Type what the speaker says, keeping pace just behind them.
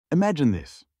Imagine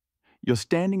this. You're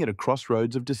standing at a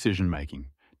crossroads of decision-making,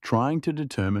 trying to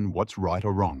determine what's right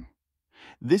or wrong.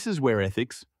 This is where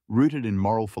ethics, rooted in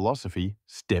moral philosophy,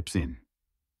 steps in.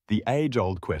 The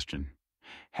age-old question: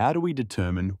 how do we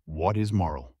determine what is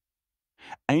moral?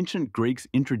 Ancient Greeks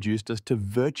introduced us to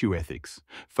virtue ethics,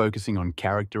 focusing on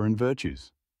character and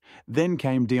virtues. Then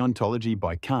came deontology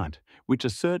by Kant, which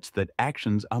asserts that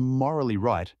actions are morally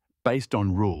right based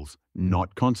on rules,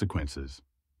 not consequences.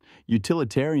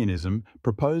 Utilitarianism,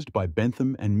 proposed by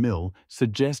Bentham and Mill,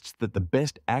 suggests that the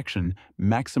best action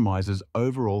maximizes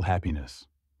overall happiness.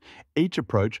 Each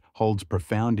approach holds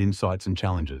profound insights and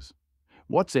challenges.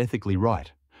 What's ethically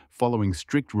right? Following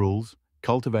strict rules,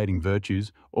 cultivating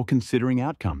virtues, or considering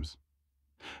outcomes?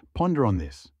 Ponder on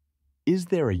this. Is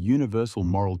there a universal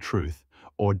moral truth,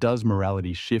 or does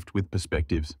morality shift with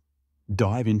perspectives?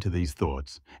 Dive into these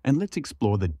thoughts, and let's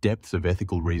explore the depths of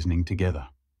ethical reasoning together.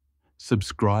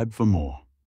 Subscribe for more.